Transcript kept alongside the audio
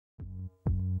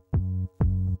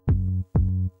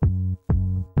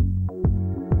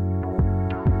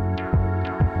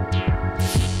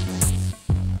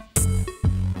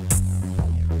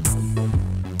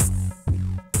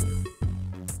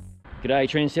G'day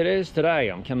trendsetters, today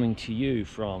I'm coming to you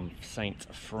from St.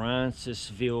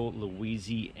 Francisville,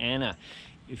 Louisiana.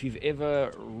 If you've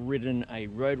ever ridden a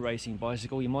road racing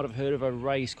bicycle, you might have heard of a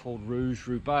race called Rouge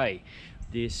Roubaix.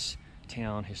 This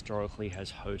town historically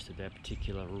has hosted that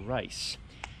particular race.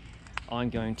 I'm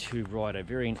going to ride a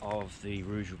variant of the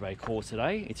Rouge Roubaix course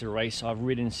today. It's a race I've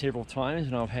ridden several times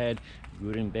and I've had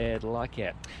good and bad luck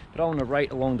at. But I want to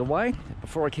rate along the way.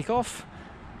 Before I kick off,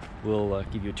 we'll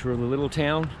give you a tour of the little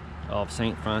town of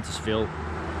St. Francisville,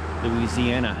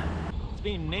 Louisiana. It's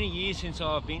been many years since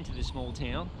I've been to this small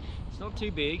town. It's not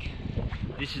too big.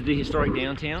 This is the historic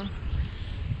downtown,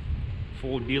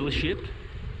 Ford dealership,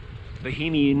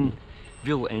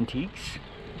 Bohemianville Antiques.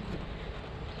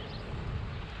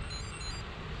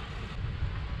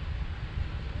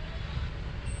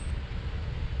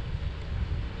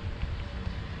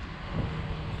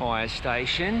 Fire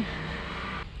station.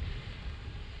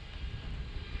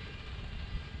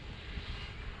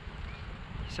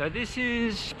 So this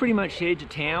is pretty much the edge of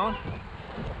town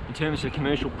in terms of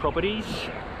commercial properties.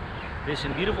 There's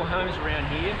some beautiful homes around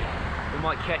here. We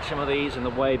might catch some of these on the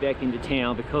way back into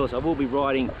town because I will be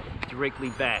riding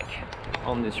directly back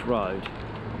on this road.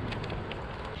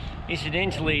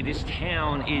 Incidentally, this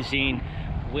town is in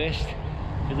West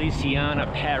Feliciana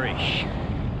Parish.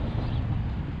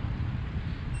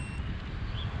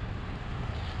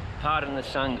 Pardon the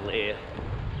sun glare.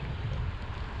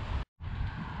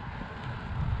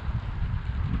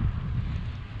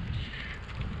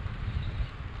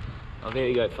 Oh, there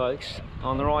you go, folks.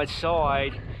 On the right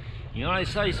side, United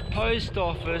States Post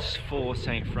Office for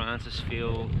St.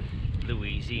 Francisville,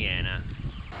 Louisiana.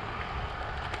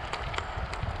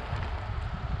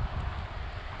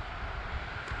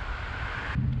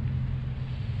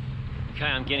 Okay,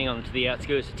 I'm getting onto the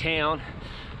outskirts of town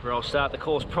where I'll start the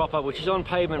course proper, which is on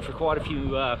pavement for quite a few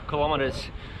kilometres.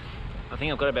 I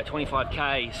think I've got about 25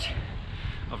 k's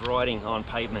of riding on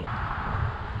pavement.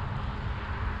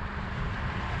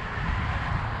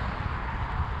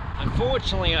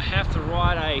 Unfortunately, I have to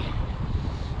ride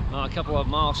a couple of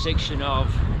mile section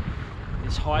of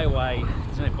this highway.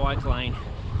 There's no bike lane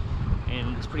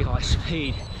and it's pretty high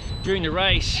speed. During the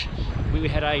race, we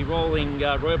had a rolling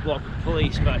roadblock with the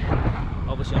police, but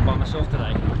obviously I'm by myself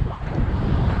today.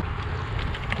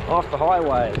 Off the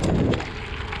highway,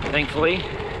 thankfully,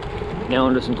 now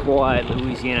onto some quiet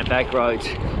Louisiana back roads.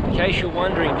 In case you're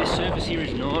wondering, this surface here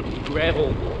is not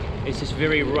gravel, it's just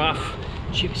very rough,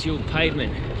 chip sealed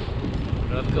pavement.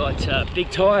 But I've got big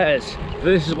tyres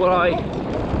versus what I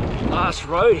last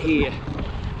rode here.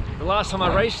 The last time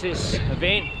I raced this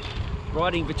event,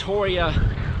 riding Victoria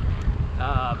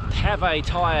Pave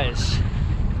tyres,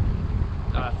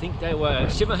 I think they were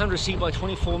 700C by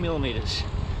 24mm.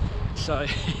 So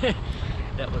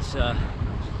that was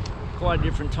quite a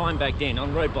different time back then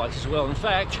on road bikes as well. In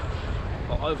fact,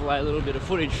 I'll overlay a little bit of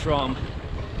footage from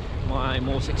my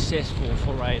more successful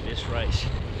foray at this race.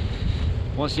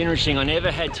 What's interesting, I never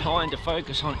had time to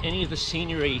focus on any of the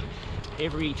scenery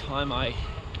every time I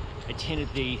attended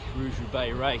the Rouge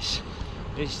Roubaix race.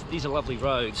 These are lovely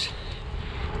roads.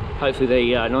 Hopefully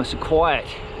they are nice and quiet.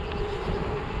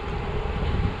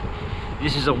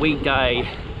 This is a weekday,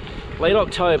 late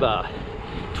October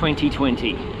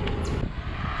 2020.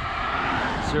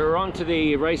 So we're on to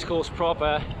the race course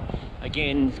proper.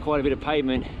 Again, quite a bit of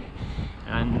pavement,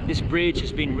 and this bridge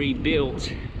has been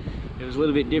rebuilt. It was a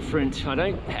little bit different. I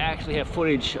don't actually have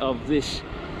footage of this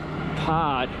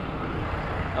part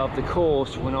of the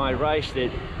course when I raced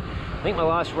it. I think my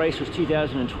last race was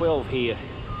 2012 here.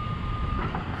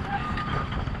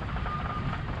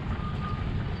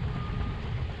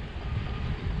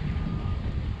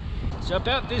 So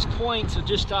about this point, so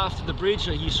just after the bridge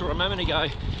that you saw a moment ago,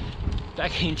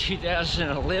 back in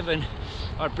 2011,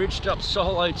 I bridged up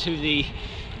solo to the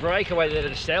breakaway that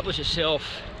had established itself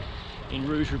in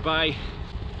Rouge Roubaix.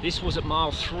 This was at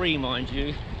mile 3, mind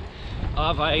you,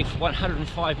 of a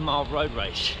 105-mile road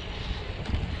race.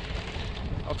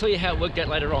 I'll tell you how it worked out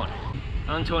later on.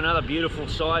 Onto another beautiful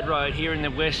side road here in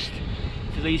the West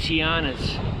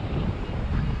Felicianas.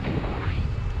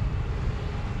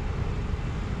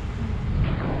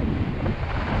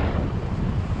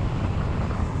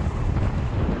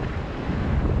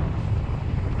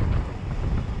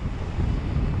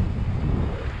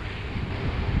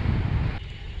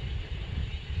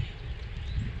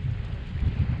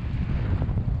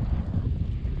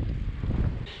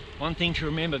 One thing to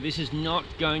remember, this is not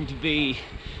going to be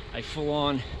a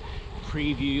full-on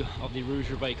preview of the Rouge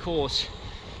Roubaix course.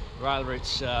 Rather,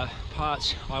 it's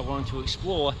parts I want to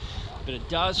explore, but it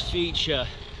does feature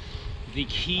the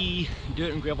key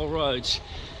dirt and gravel roads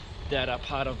that are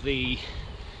part of the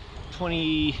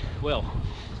well,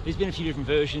 there's been a few different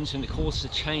versions and the course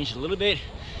has changed a little bit,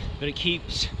 but it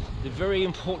keeps the very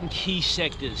important key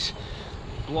sectors,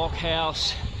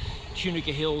 Blockhouse,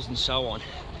 Tunica Hills and so on.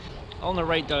 I'll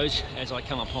narrate those as I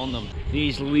come upon them.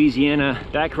 These Louisiana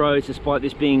back roads, despite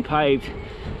this being paved,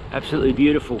 absolutely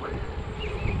beautiful.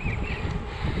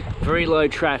 Very low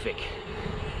traffic.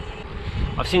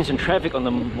 I've seen some traffic on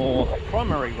the more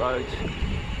primary roads,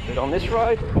 but on this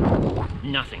road,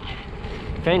 nothing.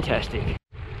 Fantastic.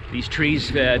 These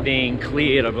trees being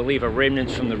cleared, I believe, are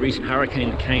remnants from the recent hurricane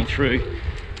that came through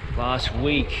last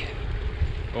week,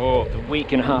 or the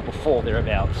week and a half before,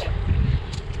 thereabouts.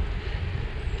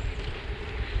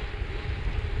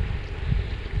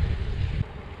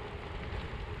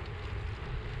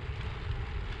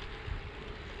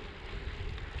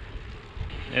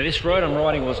 Now this road I'm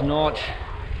riding was not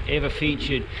ever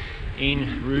featured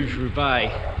in Rouge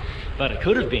Roubaix, but it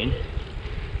could have been.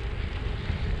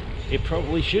 It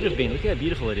probably should have been. Look how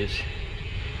beautiful it is.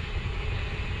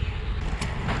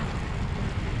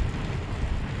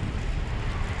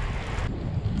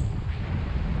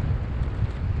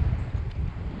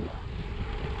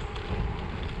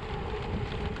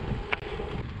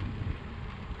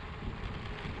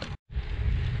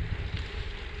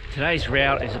 Today's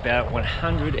route is about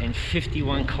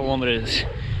 151 kilometers,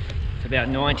 it's about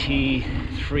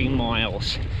 93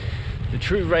 miles. The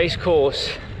true race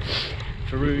course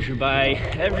for Rouge Roubaix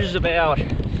averages about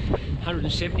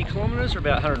 170 kilometers or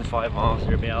about 105 miles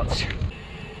thereabouts.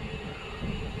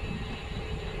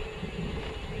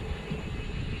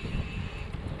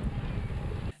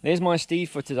 There's my Steve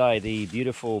for today, the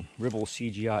beautiful Rebel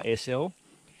CGR SL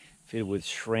fitted with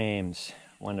SRAM's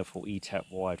wonderful E-tap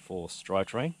wide force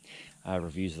drivetrain.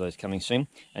 Reviews of those coming soon.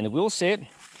 And the wheel set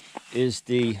is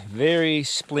the very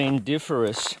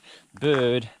splendiferous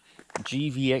Bird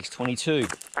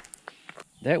GVX22.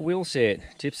 That wheel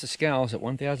set tips the scales at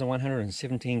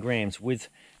 1,117 grams with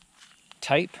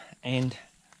tape and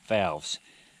valves.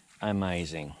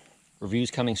 Amazing. Reviews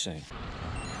coming soon.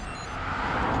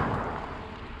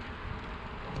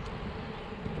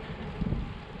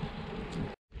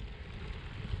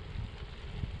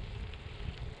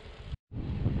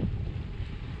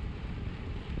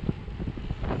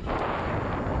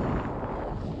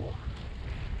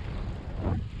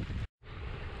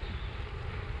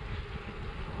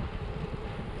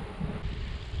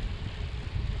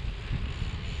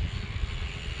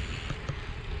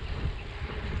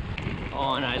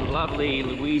 On a lovely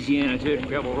Louisiana dirt and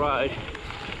gravel road,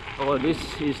 although this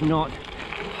is not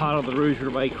part of the Rouge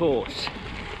Roubaix course.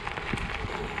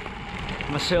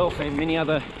 Myself and many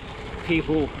other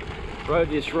people rode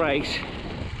this race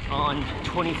on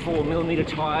 24mm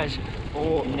tyres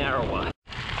or narrower.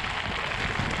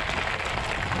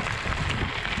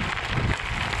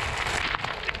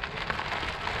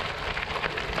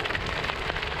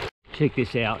 Check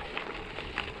this out.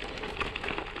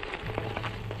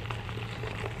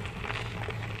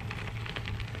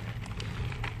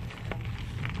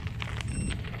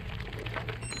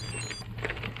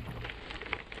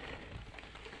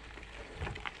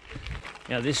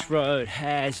 Now this road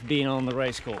has been on the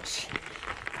race course.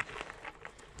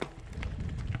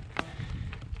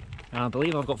 I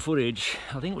believe I've got footage,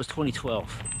 I think it was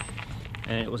 2012,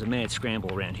 and it was a mad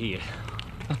scramble around here.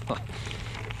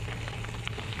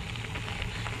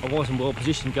 I wasn't well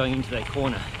positioned going into that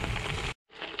corner.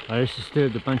 I just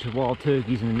disturbed a bunch of wild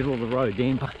turkeys in the middle of the road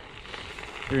then.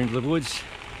 They're into the woods.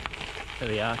 There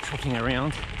they are, trotting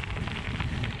around.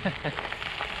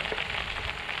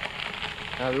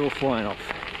 They're all flying off.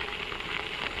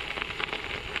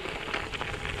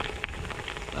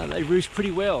 They roost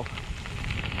pretty well.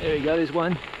 There we go, there's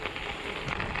one.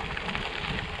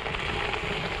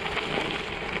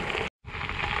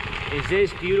 Is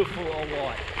this beautiful or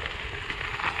what?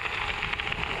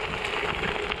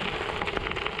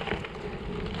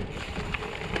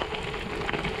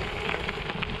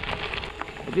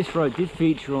 This road did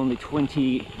feature on the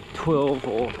 2012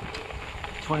 or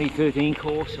 2013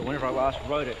 course, or whenever I last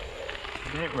rode it.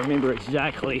 I don't remember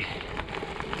exactly.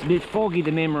 It's a bit foggy,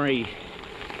 the memory.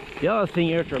 The other thing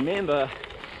you have to remember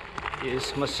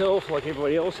is myself, like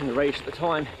everybody else in the race at the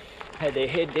time, had their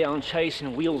head down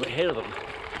chasing wheels ahead of them.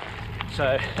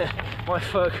 So my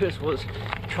focus was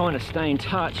trying to stay in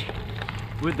touch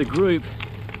with the group,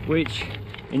 which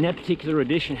in that particular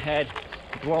edition had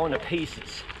blown to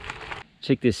pieces.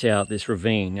 Check this out, this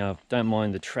ravine. Now, don't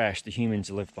mind the trash the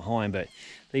humans are left behind, but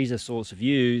these are sorts of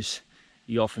views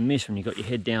you often miss when you've got your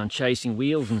head down chasing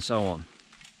wheels and so on.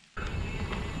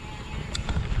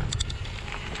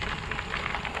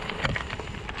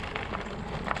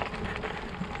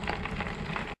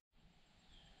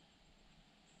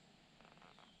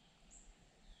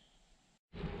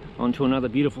 onto another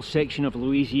beautiful section of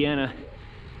Louisiana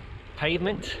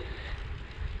pavement.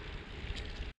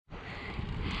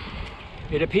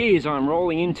 It appears I'm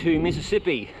rolling into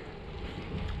Mississippi.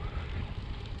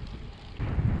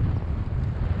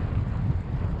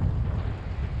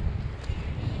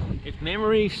 If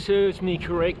memory serves me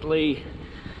correctly,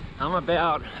 I'm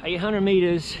about 800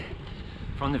 meters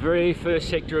from the very first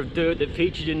sector of dirt that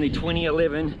featured in the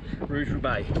 2011 Rouge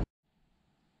Roubaix.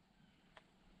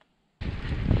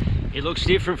 It looks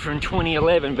different from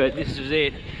 2011, but this is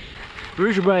it.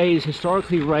 Rouge Roubaix is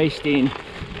historically raced in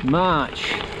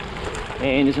March,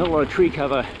 and there's not a lot of tree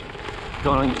cover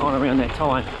going on around that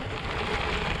time.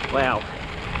 Wow.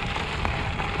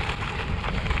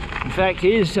 In fact,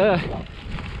 here's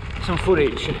some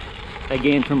footage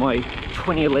again from my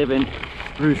 2011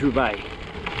 Rouge Roubaix.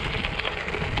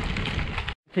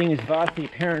 The thing is vastly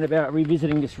apparent about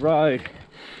revisiting this road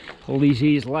all these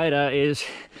years later is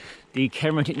the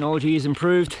camera technology has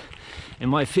improved and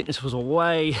my fitness was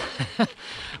way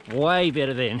way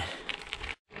better then.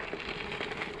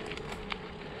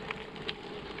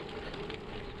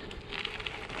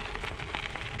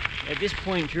 At this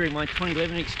point during my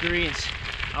 2011 experience,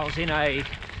 I was in a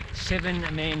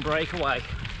 7-man breakaway,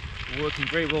 working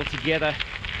very well together,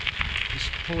 just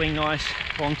pulling nice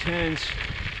long turns.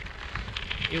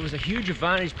 It was a huge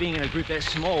advantage being in a group that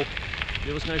small.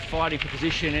 There was no fighting for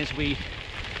position as we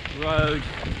rode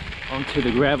onto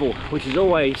the gravel, which is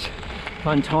always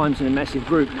fun times in a massive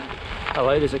group.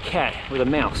 Hello, there's a cat with a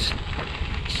mouse.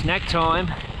 Snack time.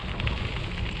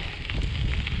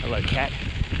 Hello, cat.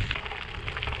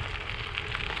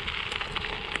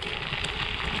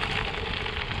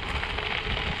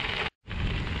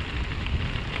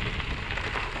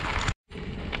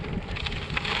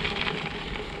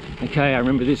 Okay, I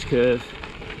remember this curve.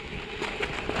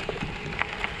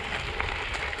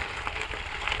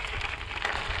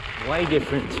 Way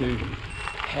different to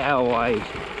how I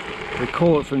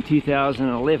recall it from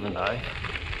 2011 though.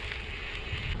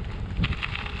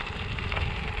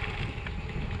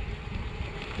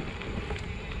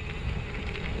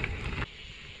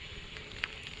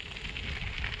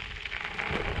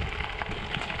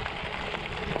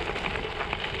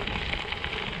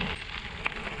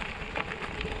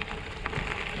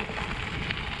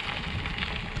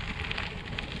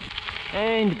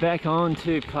 And back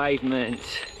onto pavement.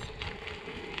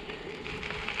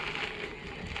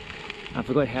 I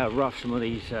forgot how rough some of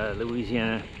these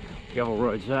Louisiana gravel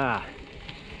roads are.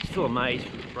 Still amazed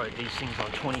we rode these things on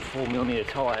 24mm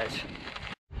tyres.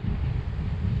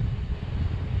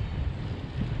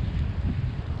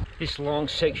 This long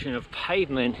section of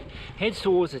pavement heads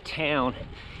towards a town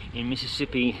in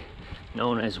Mississippi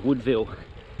known as Woodville.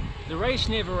 The race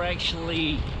never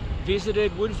actually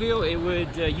visited Woodville. It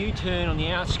would U-turn on the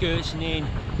outskirts and then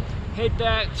head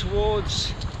back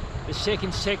towards the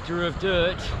second sector of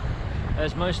dirt,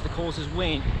 as most of the courses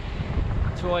went,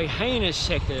 to a heinous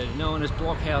sector known as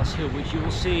Blockhouse Hill, which you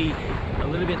will see a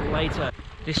little bit later.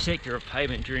 This sector of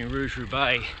pavement during Rouge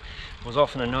Roubaix was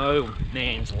often a no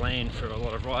man's land for a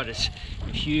lot of riders.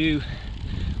 If you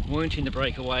weren't in the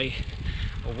breakaway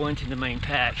or weren't in the main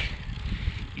pack,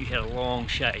 you had a long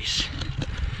chase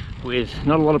with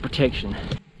not a lot of protection.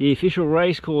 The official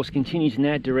race course continues in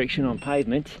that direction on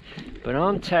pavement, but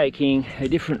I'm taking a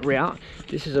different route.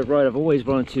 This is a road I've always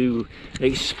wanted to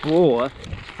explore.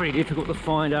 It's pretty difficult to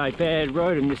find a bad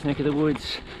road in this neck of the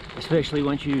woods, especially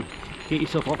once you get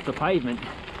yourself off the pavement.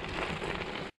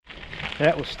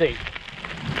 That was steep.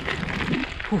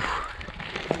 Whew.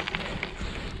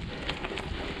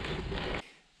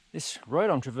 This road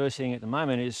I'm traversing at the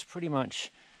moment is pretty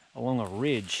much along a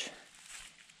ridge.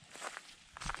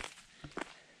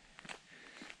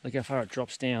 Look how far it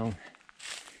drops down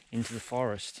into the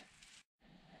forest.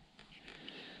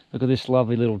 Look at this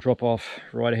lovely little drop off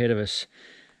right ahead of us.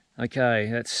 Okay,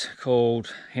 that's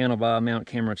called handlebar mount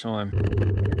camera time.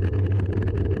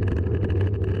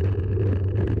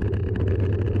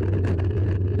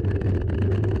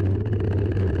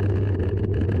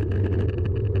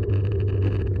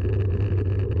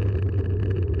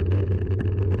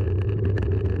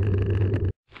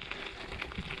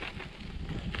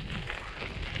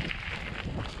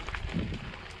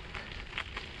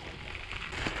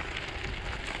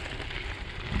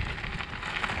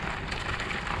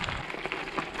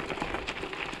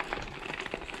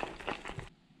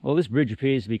 Well, this bridge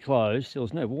appears to be closed. There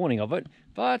was no warning of it,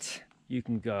 but you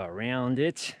can go around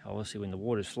it, obviously when the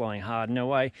water's flowing hard in no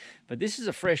way. But this is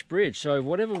a fresh bridge, so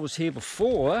whatever was here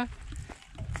before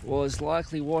was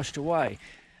likely washed away.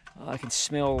 I can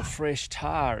smell fresh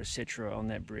tar, etc. on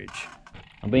that bridge.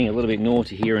 I'm being a little bit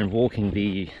naughty here and walking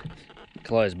the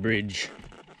closed bridge.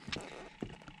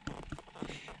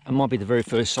 I might be the very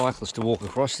first cyclist to walk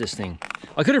across this thing.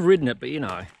 I could have ridden it, but you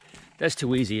know, that's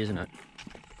too easy, isn't it?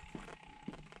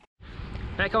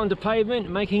 Back onto pavement,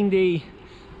 making the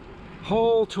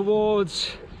haul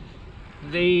towards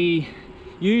the,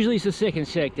 usually it's the second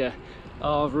sector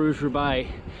of Rouge Roubaix,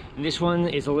 and this one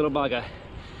is a little bugger.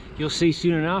 You'll see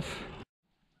soon enough.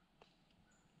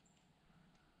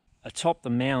 Atop the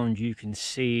mound you can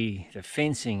see the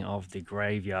fencing of the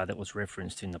graveyard that was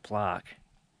referenced in the plaque.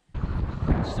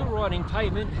 Still riding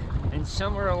pavement, and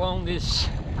somewhere along this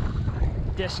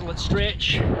desolate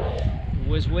stretch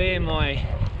was where my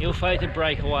ill-fated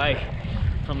breakaway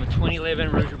from the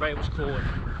 2011 Rouge Roubaix was caught.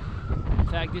 In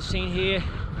fact, this scene here,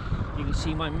 you can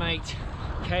see my mate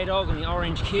K-Dog in the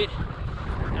orange kit,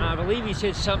 and I believe he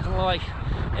said something like,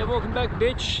 "Hey, welcome back,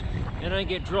 bitch, and don't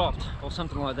get dropped," or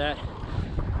something like that.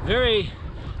 Very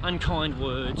unkind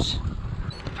words.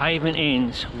 The pavement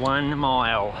ends 1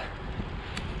 mile.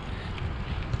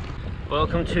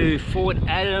 Welcome to Fort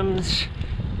Adams,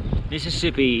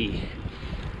 Mississippi.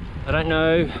 I don't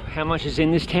know how much is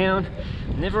in this town.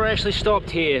 Never actually stopped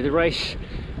here. The race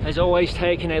has always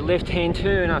taken a left-hand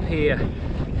turn up here.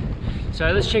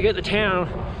 So let's check out the town,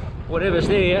 whatever's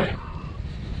there,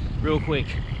 real quick.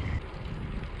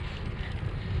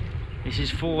 This is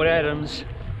Fort Adams.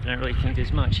 I don't really think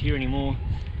there's much here anymore.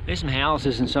 There's some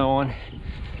houses and so on,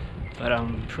 but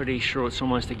I'm pretty sure it's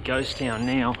almost a ghost town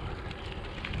now.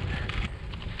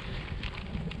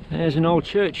 There's an old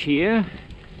church here.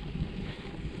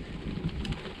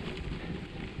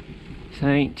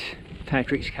 St.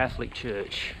 Patrick's Catholic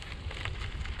Church.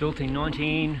 Built in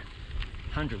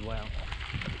 1900, wow.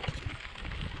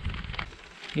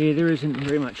 Yeah, there isn't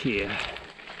very much here.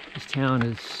 This town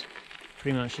is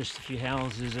pretty much just a few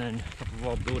houses and a couple of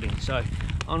old buildings. So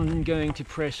I'm going to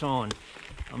press on.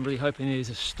 I'm really hoping there's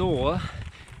a store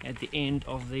at the end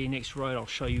of the next road I'll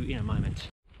show you in a moment.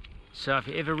 So if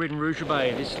you've ever ridden Rouge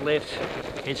Roubaix, this left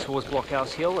heads towards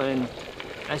Blockhouse Hill, and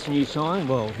that's a new sign.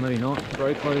 Well, maybe not.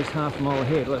 Road closed half a mile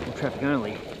ahead, local traffic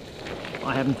only.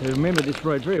 I happen to remember this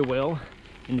road very well.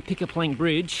 In the Picker Plank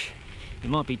Bridge, it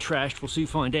might be trashed, we'll soon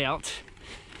find out.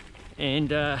 And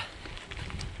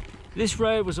this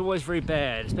road was always very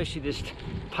bad, especially this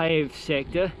paved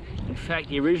sector. In fact,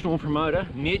 the original promoter,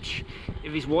 Mitch,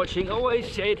 if he's watching, always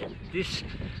said this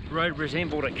road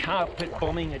resembled a carpet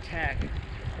bombing attack.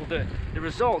 Well, the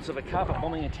results of a carpet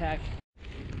bombing attack.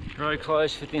 Road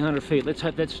closed 1,500 feet. Let's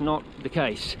hope that's not the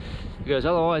case, because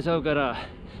otherwise I've got a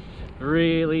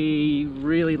really,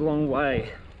 really long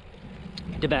way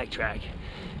to backtrack.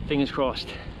 Fingers crossed.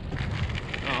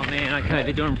 Oh man, okay,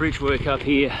 they're doing bridge work up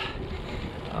here.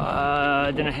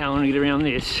 I don't know how I'm going to get around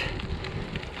this.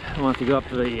 I might have to go up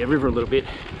the river a little bit.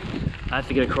 I have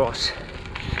to get across.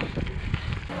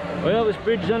 Well, this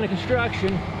bridge is under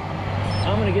construction.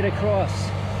 I'm going to get across.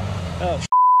 Oh,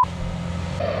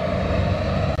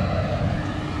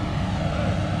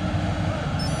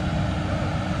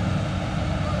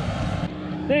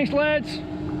 thanks, lads.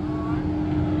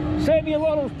 Saved me a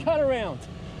lot of cut around.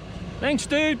 Thanks,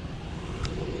 dude.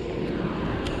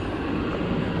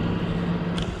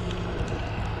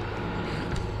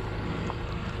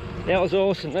 That was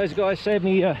awesome. Those guys saved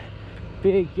me a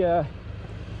big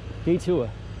detour.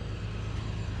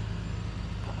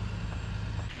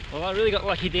 Well, I really got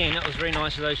lucky then. That was very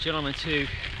nice of those gentlemen to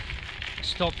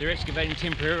stop their excavating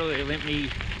temporarily to let me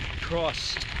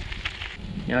cross.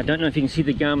 Now, I don't know if you can see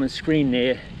the Garmin screen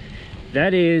there.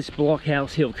 That is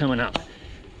Blockhouse Hill coming up.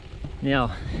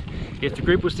 Now, if the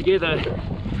group was together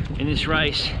in this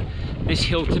race, this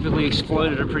hill typically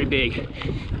exploded pretty big.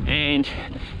 And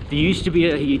there used to be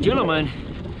a gentleman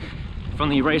from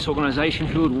the race organization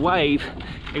who would wave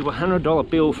a $100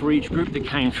 bill for each group that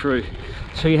came through.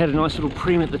 So you had a nice little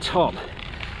premium at the top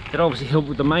that obviously helped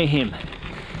with the mayhem.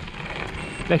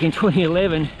 Back in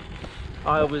 2011,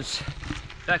 I was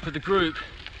back with the group,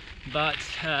 but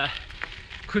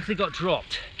quickly got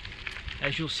dropped,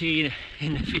 as you'll see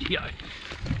in the video.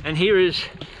 And here is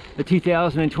the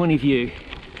 2020 view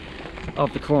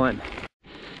of the climb.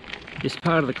 This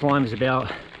part of the climb is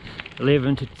about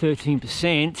 11 to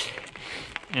 13%,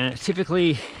 and it's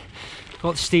typically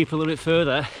got steep a little bit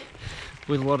further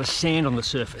with a lot of sand on the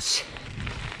surface.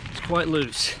 It's quite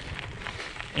loose.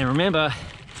 And remember,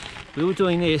 we were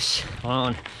doing this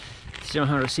on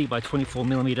 700C by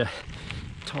 24mm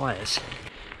tires.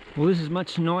 Well, this is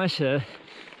much nicer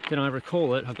than I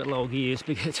recall it. I've got lower gears,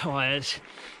 bigger tires,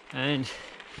 and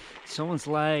someone's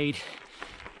laid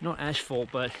not asphalt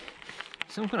but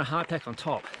some kind of hardtack on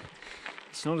top.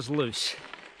 It's not as loose.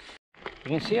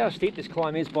 You can see how steep this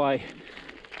climb is by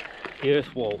the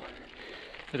earth wall.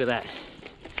 Look at that.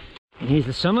 And here's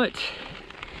the summit.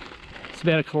 It's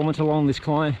about 1 kilometre long, this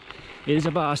climb. It is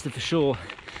a bastard for sure,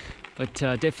 but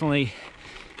definitely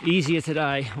easier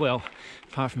today. Well,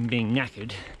 apart from being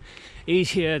knackered,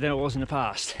 easier than it was in the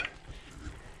past.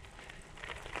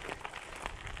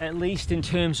 At least in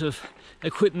terms of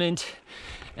equipment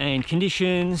and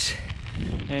conditions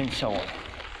and so on.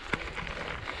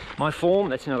 My form,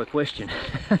 that's another question.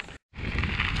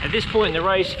 At this point in the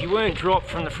race, if you weren't dropped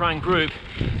from the front group,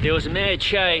 there was a mad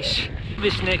chase.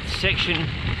 This next section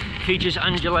features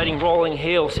undulating rolling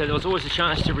hills, so there was always a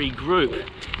chance to regroup.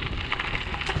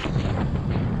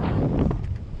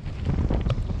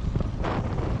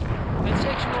 That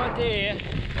section right there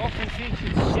often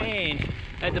featured sand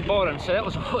at the bottom, so that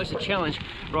was always a challenge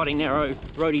riding narrow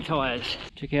roadie tyres.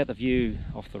 Check out the view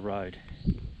off the road.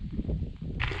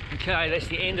 Okay, that's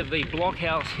the end of the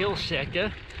Blockhouse Hill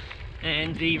sector,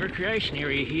 and the recreation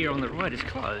area here on the right is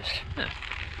closed.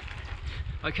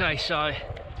 Okay, so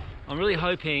I'm really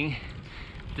hoping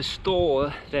the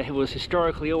store that was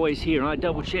historically always here, and I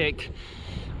double checked,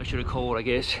 I should have called I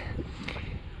guess,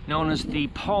 known as the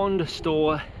Pond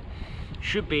Store,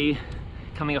 should be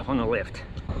coming up on the left.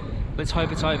 Let's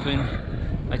hope it's open.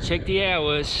 I checked the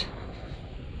hours,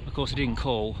 of course I didn't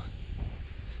call.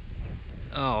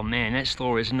 Oh man, that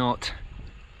store is not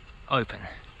open.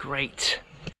 Great.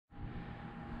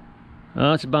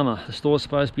 Oh, it's a bummer. The store's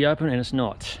supposed to be open and it's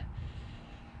not.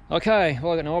 Okay,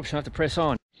 well I got no option, I have to press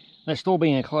on. That store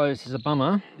being closed is a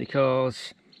bummer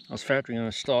because I was factoring on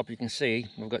a stop. You can see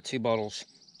we've got 2 bottles,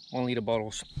 1 litre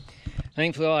bottles.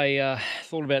 Thankfully I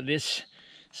thought about this,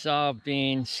 so I've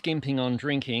been skimping on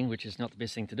drinking, which is not the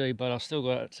best thing to do, but I've still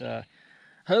got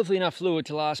hopefully enough fluid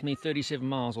to last me 37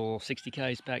 miles or 60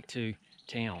 k's back to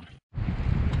town.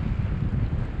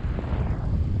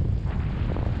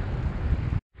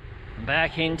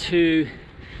 Back into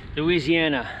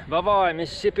Louisiana. Bye-bye,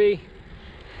 Mississippi.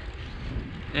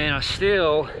 And I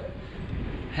still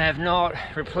have not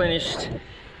replenished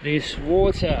this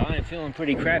water. I am feeling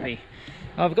pretty crappy.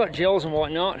 I've got gels and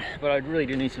whatnot, but I really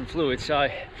do need some fluid. So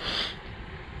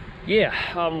yeah,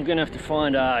 I'm gonna have to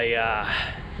find a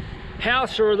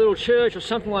house or a little church or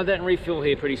something like that and refill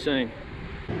here pretty soon.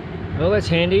 Well, that's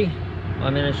handy. I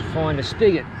managed to find a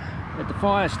spigot at the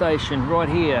fire station right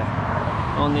here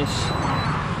on this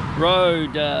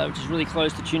road, which is really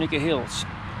close to Tunica Hills.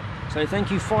 So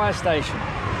thank you, fire station.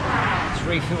 Let's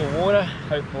refill water.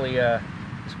 Hopefully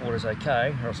this water's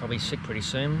okay, or else I'll be sick pretty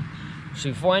soon.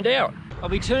 We'll find out. I'll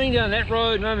be turning down that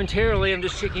road momentarily. I'm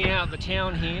just checking out the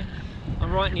town here.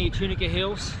 I'm right near Tunica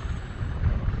Hills.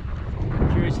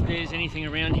 Curious if there's anything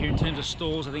around here in terms of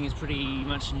stores. I think it's pretty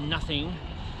much nothing.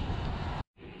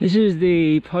 This is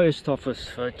the post office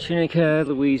for Tunica,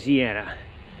 Louisiana.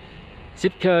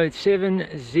 Zip code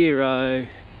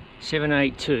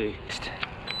 70782.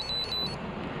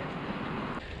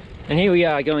 And here we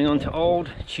are going on to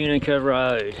Old Tunica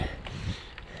Road.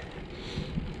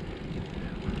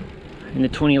 In the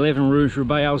 2011 Rouge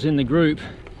Roubaix, I was in the group.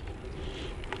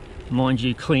 Mind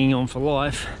you, clinging on for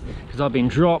life, because I've been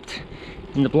dropped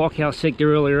in the Blockhouse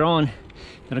sector earlier on.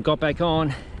 Then I got back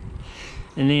on,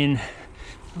 and then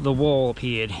the wall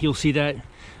appeared. You'll see that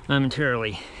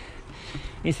momentarily.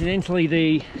 Incidentally,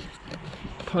 the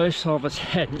post office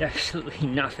had absolutely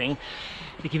nothing.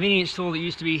 The convenience store that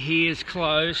used to be here is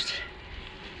closed,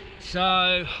 so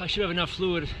I should have enough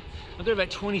fluid. I've got about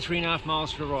 23.5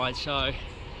 miles to ride, so I'm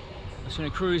just going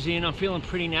to cruise in. I'm feeling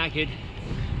pretty knackered.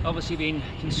 Obviously been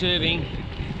conserving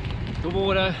the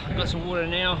water. I've got some water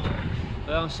now,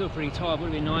 but I'm still pretty tired.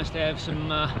 Would have been nice to have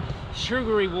some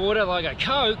sugary water like a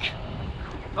Coke.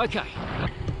 Okay.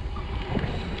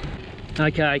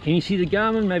 Okay, can you see the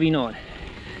Garmin? Maybe not.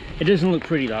 It doesn't look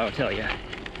pretty though, I'll tell you.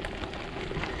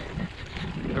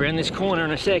 Around this corner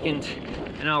in a second,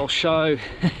 and I'll show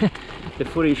the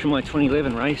footage from my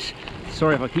 2011 race.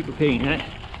 Sorry if I keep repeating that.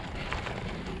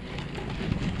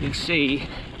 You'll see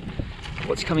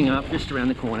what's coming up just around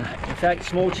the corner. In fact,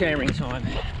 small chambering time.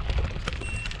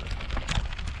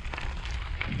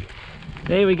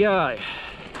 There we go.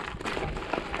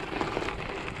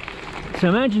 So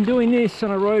imagine doing this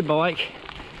on a road bike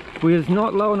with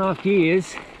not low enough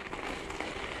gears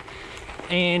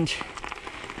and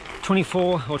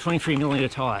 24 or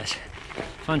 23mm tyres.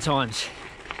 Fun times.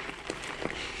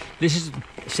 This is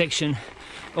a section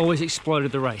always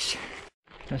exploded the race.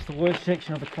 That's the worst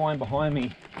section of the climb behind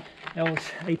me. That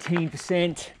was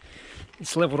 18%.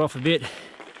 It's leveled off a bit.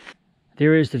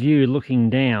 There is the view looking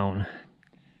down.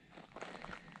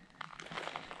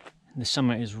 The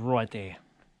summit is right there.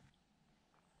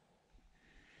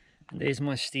 And there's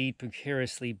my steed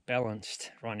precariously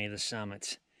balanced right near the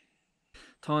summit.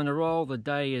 Time to roll, the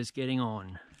day is getting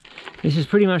on. This is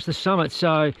pretty much the summit,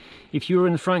 so if you were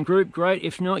in the front group, great.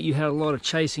 If not, you had a lot of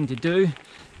chasing to do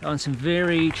on some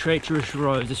very treacherous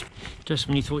roads, just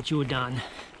when you thought you were done.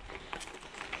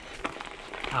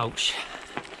 Ouch.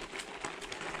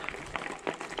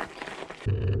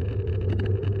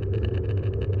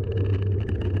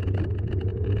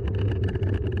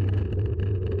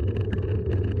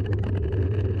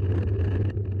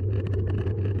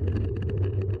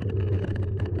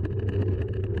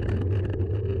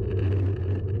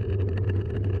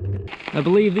 I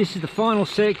believe this is the final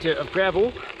sector of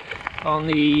gravel on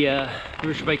the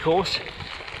Rouge Roubaix course.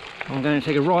 I'm going to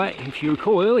take a right. If you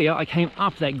recall earlier, I came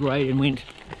up that grade and went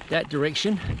that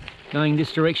direction, going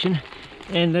this direction.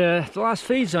 And the last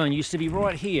feed zone used to be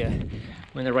right here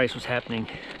when the race was happening.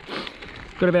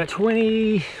 Got about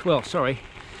 30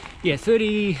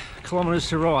 kilometers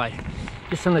to ride,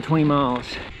 just under 20 miles.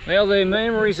 Well, the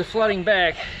memories are flooding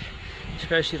back,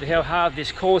 especially for how hard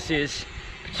this course is,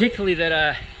 particularly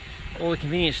that all the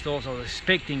convenience stores I was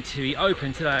expecting to be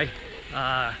open today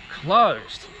are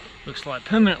closed, looks like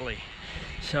permanently.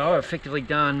 So I've effectively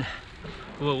done,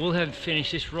 well, we'll have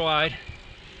finished this ride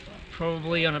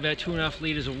probably on about 2.5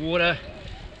 litres of water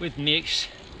with mix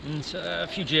and a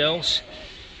few gels.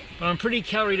 But I'm pretty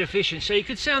calorie deficient, so you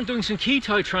could say I'm doing some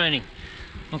keto training.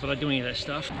 Not that I do any of that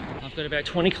stuff. I've got about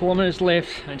 20 kilometers left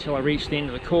until I reach the end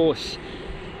of the course.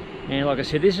 And like I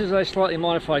said, this is a slightly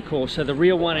modified course, so the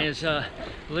real one is a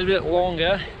little bit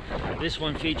longer. This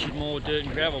one featured more dirt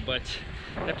and gravel, but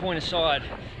that point aside,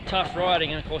 tough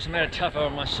riding, and of course I made it tougher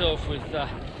on myself with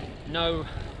no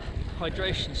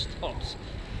hydration stops,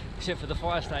 except for the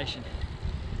fire station.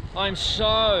 I'm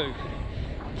so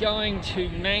going to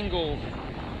mangle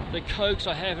the cokes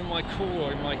I have in my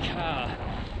cooler in my car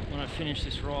when I finish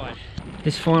this ride.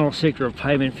 This final sector of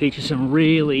pavement features some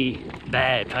really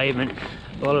bad pavement.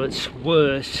 A lot of it's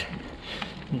worse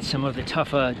than some of the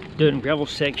tougher dirt and gravel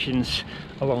sections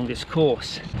along this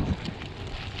course.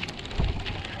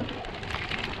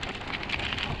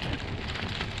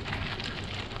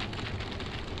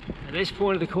 At this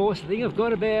point of the course, I think I've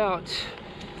got about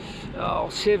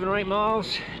 7 or 8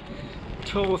 miles,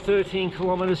 12 or 13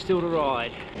 kilometers still to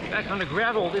ride. Back on the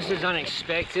gravel, this is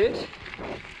unexpected.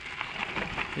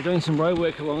 They're doing some road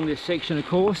work along this section of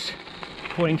course,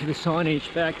 according to the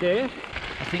signage back there.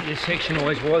 I think this section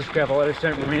always was gravel, I just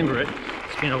don't remember it.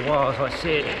 It's been a while, as I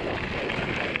said.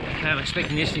 Okay, I'm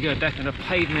expecting this to go back on the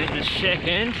pavement in a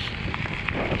second.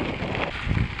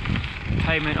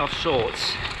 Pavement of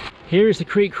sorts. Here is the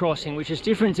creek crossing, which is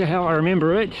different to how I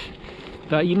remember it,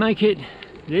 but you make it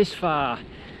this far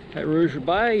at Rouge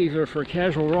Roubaix, either for a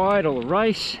casual ride or a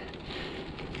race,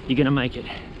 you're going to make it.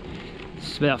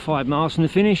 It's about 5 miles from the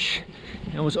finish.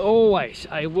 It was always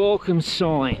a welcome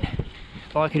sign,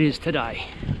 like it is today,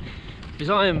 because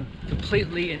I am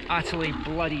completely and utterly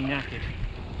bloody knackered.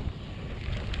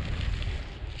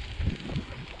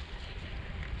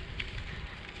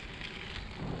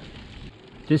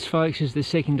 This, folks, is the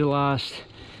second to last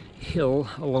hill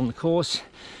along the course,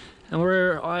 and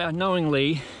where I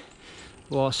unknowingly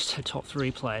lost a top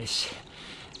 3 place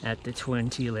at the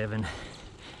 2011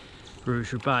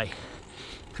 Rouge Roubaix.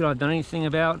 Could I have done anything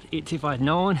about it if I'd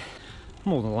known?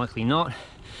 More than likely not,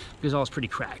 because I was pretty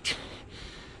cracked.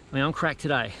 I mean, I'm cracked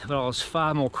today, but I was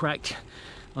far more cracked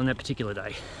on that particular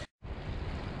day.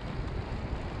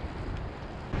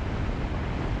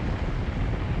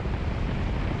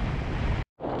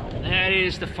 That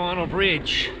is the final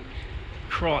bridge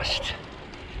crossed.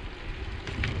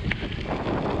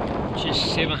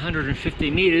 Just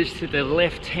 750 meters to the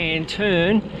left-hand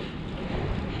turn.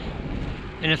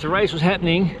 And if the race was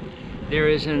happening, there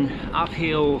is an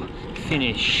uphill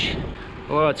finish.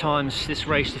 A lot of times this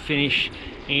race to finish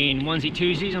in onesie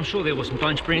twosies. I'm sure there was some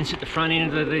bunch sprints at the front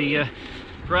end of the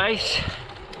race.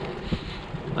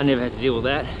 I never had to deal with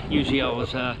that. Usually I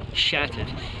was shattered.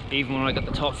 Even when I got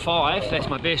the top 5, that's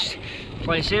my best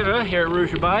place ever here at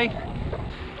Rouge Roubaix.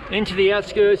 Into the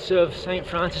outskirts of St.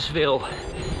 Francisville.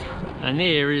 And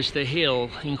there is the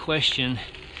hill in question.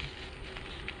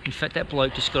 In fact, that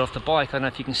bloke just got off the bike. I don't know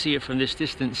if you can see it from this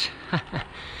distance.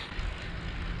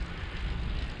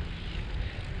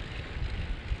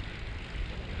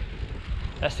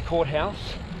 That's the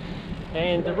courthouse.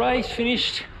 And the race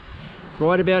finished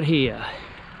right about here.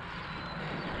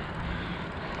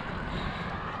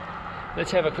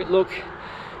 Let's have a quick look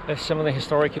at some of the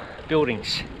historic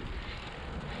buildings.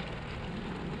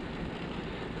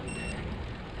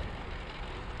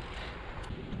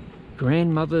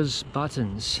 Grandmother's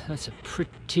Buttons. That's a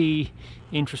pretty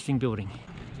interesting building.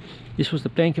 This was the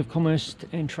Bank of Commerce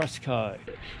and Trust Co.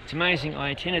 It's amazing,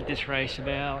 I attended this race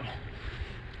about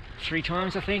 3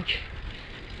 times, I think.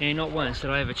 and not once did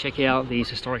I ever check out these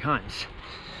historic homes.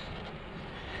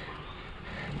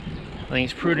 I think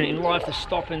it's prudent in life to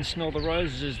stop and smell the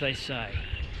roses, as they say.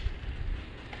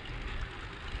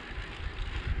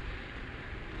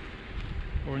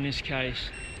 Or in this case,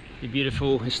 the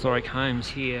beautiful historic homes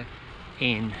here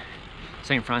in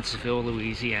St. Francisville,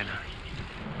 Louisiana.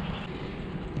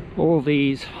 All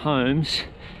these homes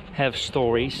have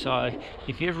stories, so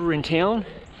if you're ever in town,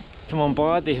 come on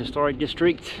by the historic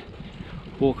district,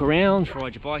 walk around,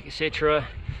 ride your bike, etc.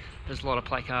 There's a lot of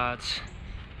placards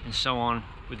and so on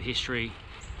with the history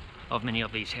of many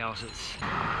of these houses.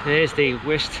 There's the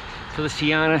West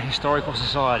Feliciana Historical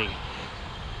Society.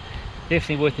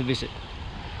 Definitely worth a visit.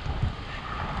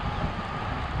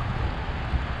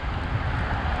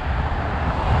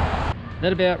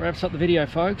 That about wraps up the video,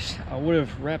 folks. I would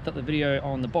have wrapped up the video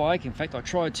on the bike. In fact, I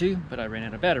tried to, but I ran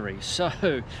out of battery. So,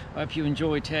 I hope you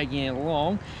enjoyed tagging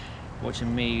along,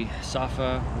 watching me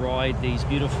suffer, ride these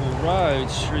beautiful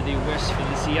roads through the West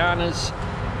Felicianas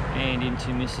and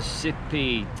into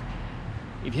Mississippi.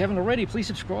 If you haven't already, please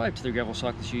subscribe to the Gravel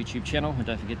Cyclist YouTube channel, and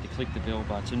don't forget to click the bell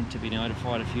button to be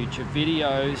notified of future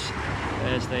videos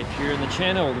as they appear on the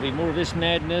channel. There'll be more of this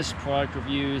madness, product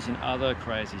reviews, and other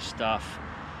crazy stuff.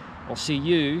 I'll see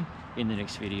you in the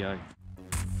next video.